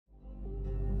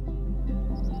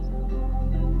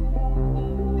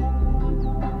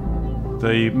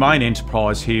The main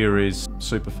enterprise here is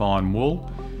superfine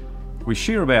wool. We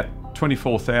shear about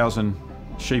 24,000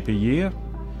 sheep a year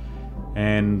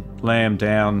and lamb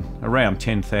down around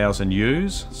 10,000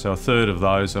 ewes, so a third of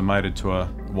those are mated to a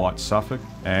white Suffolk,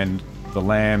 and the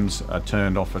lambs are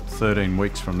turned off at 13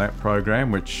 weeks from that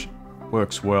program, which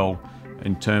works well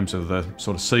in terms of the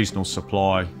sort of seasonal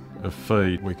supply of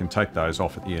feed. We can take those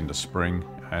off at the end of spring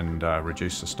and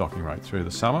reduce the stocking rate through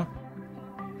the summer.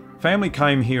 Family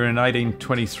came here in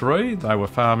 1823. They were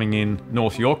farming in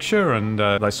North Yorkshire and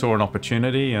they saw an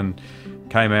opportunity and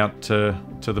came out to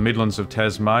the Midlands of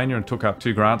Tasmania and took up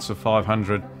 2 grants of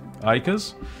 500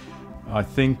 acres. I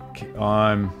think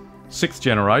I'm 6th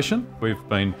generation. We've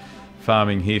been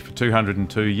farming here for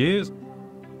 202 years.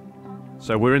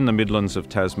 So we're in the Midlands of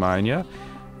Tasmania,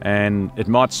 and it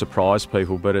might surprise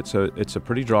people, but it's a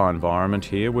pretty dry environment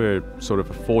here. We're sort of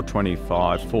a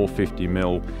 425, 450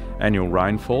 mil annual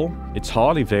rainfall. It's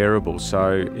highly variable,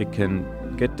 so it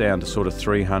can get down to sort of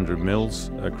 300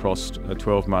 mils across a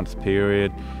 12-month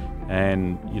period,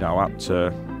 and up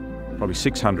to probably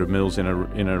 600 mils in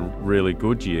a really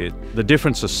good year. The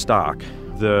difference is stark.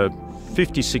 The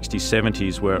 50s, 60s,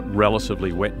 70s were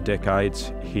relatively wet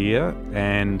decades here,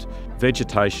 and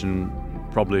vegetation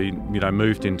probably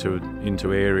moved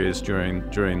into areas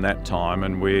during that time,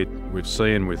 and we've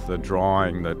seen with the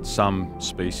drying that some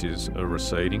species are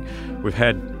receding. We've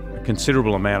had a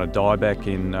considerable amount of dieback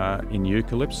in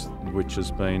eucalypts, which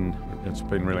it's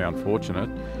been really unfortunate.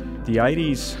 The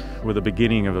 80s were the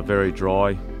beginning of a very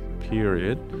dry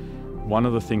period. One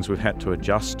of the things we've had to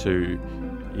adjust to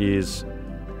is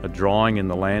a drying in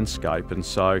the landscape, and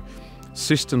so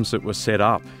systems that were set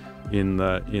up in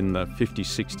the 50s,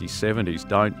 60s, 70s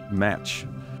don't match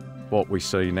what we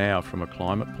see now from a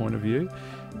climate point of view,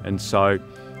 and so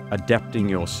adapting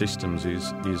your systems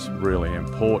is really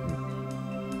important.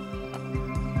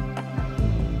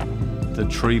 The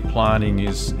tree planting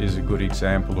is a good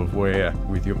example of where,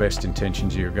 with your best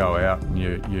intentions, you go out and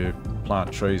you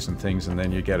plant trees and things, and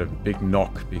then you get a big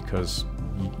knock because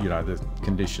the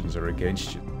conditions are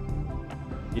against you.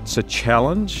 It's a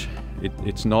challenge.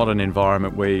 It's not an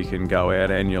environment where you can go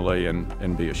out annually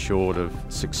and be assured of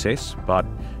success, but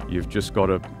you've just got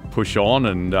to push on,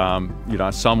 and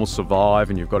some will survive,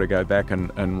 and you've got to go back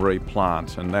and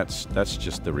replant, and that's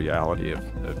just the reality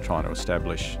of trying to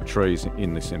establish trees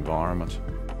in this environment.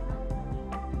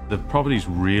 The property's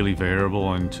really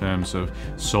variable in terms of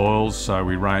soils, so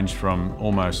we range from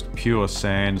almost pure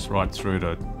sands right through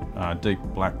to deep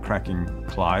black cracking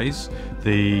clays.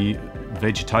 The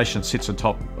vegetation sits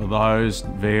atop of those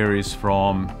varies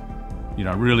from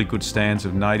really good stands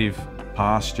of native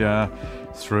pasture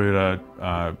through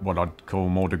to what I'd call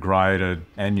more degraded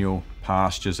annual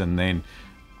pastures, and then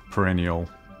perennial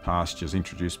pastures,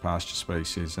 introduced pasture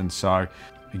species. And so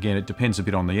again, it depends a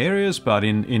bit on the areas, but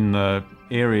in the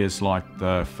areas like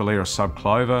the Philera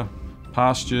subclover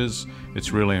pastures,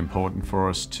 it's really important for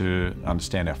us to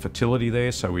understand our fertility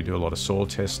there, so we do a lot of soil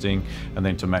testing, and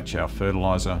then to match our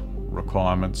fertiliser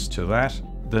requirements to that.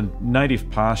 The native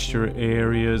pasture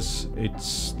areas, it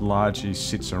largely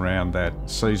sits around that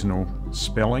seasonal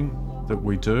spelling that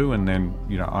we do, and then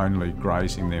only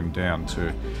grazing them down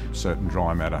to certain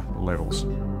dry matter levels.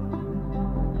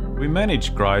 We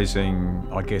manage grazing,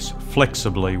 I guess,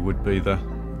 flexibly would be the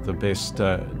best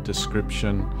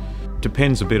description.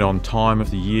 Depends a bit on time of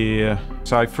the year.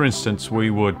 So for instance, we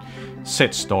would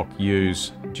set stock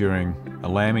ewes during a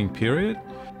lambing period,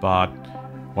 but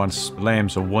once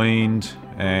lambs are weaned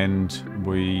and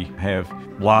we have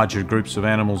larger groups of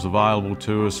animals available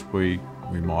to us, we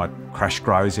might crash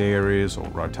graze areas or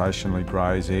rotationally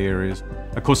graze areas.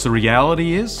 Of course, the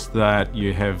reality is that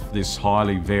you have this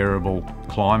highly variable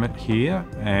climate here,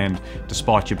 and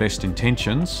despite your best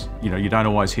intentions, you don't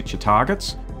always hit your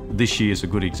targets. This year is a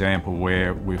good example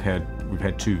where we've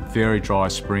had 2 very dry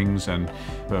springs, and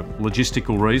for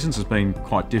logistical reasons it's been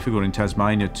quite difficult in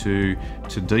Tasmania to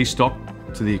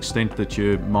destock to the extent that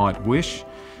you might wish.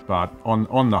 But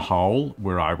on the whole,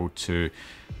 we're able to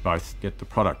both get the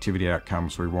productivity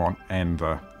outcomes we want and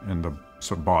the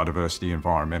sort of biodiversity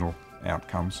environmental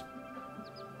outcomes.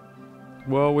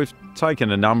 Well, we've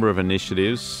taken a number of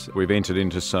initiatives. We've entered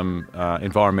into some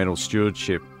environmental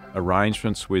stewardship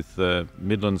arrangements with the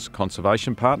Midlands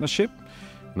Conservation Partnership,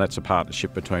 and that's a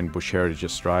partnership between Bush Heritage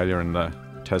Australia and the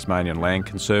Tasmanian Land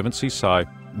Conservancy. So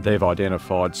they've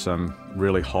identified some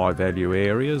really high value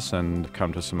areas and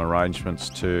come to some arrangements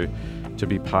to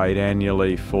be paid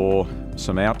annually for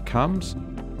some outcomes.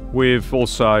 We've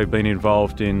also been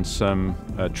involved in some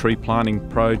tree planting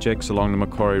projects along the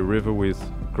Macquarie River with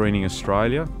Greening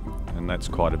Australia, and that's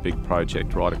quite a big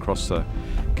project right across the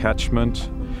catchment.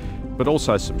 but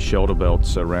also some shelter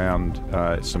belts around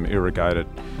some irrigated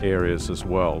areas as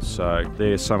well. So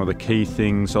there's some of the key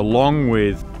things, along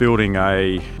with building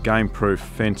a game-proof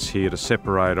fence here to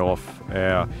separate off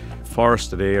our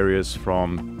forested areas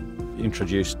from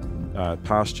introduced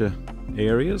pasture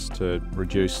areas to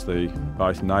reduce the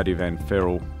both native and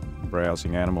feral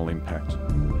browsing animal impact.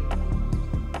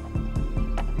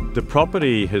 The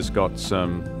property has got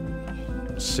some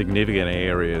significant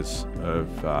areas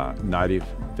of native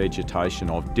vegetation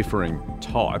of differing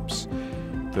types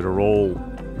that are all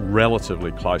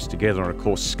relatively close together, and of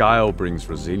course scale brings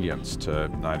resilience to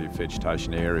native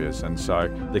vegetation areas, and so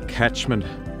the catchment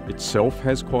itself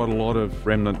has quite a lot of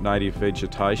remnant native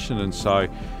vegetation, and so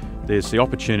there's the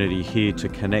opportunity here to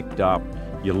connect up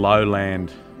your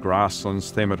lowland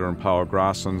grasslands, Themata and Poa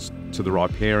grasslands, to the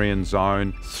riparian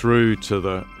zone through to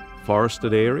the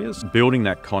forested areas. Building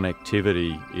that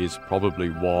connectivity is probably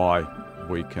why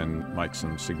we can make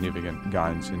some significant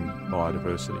gains in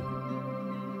biodiversity.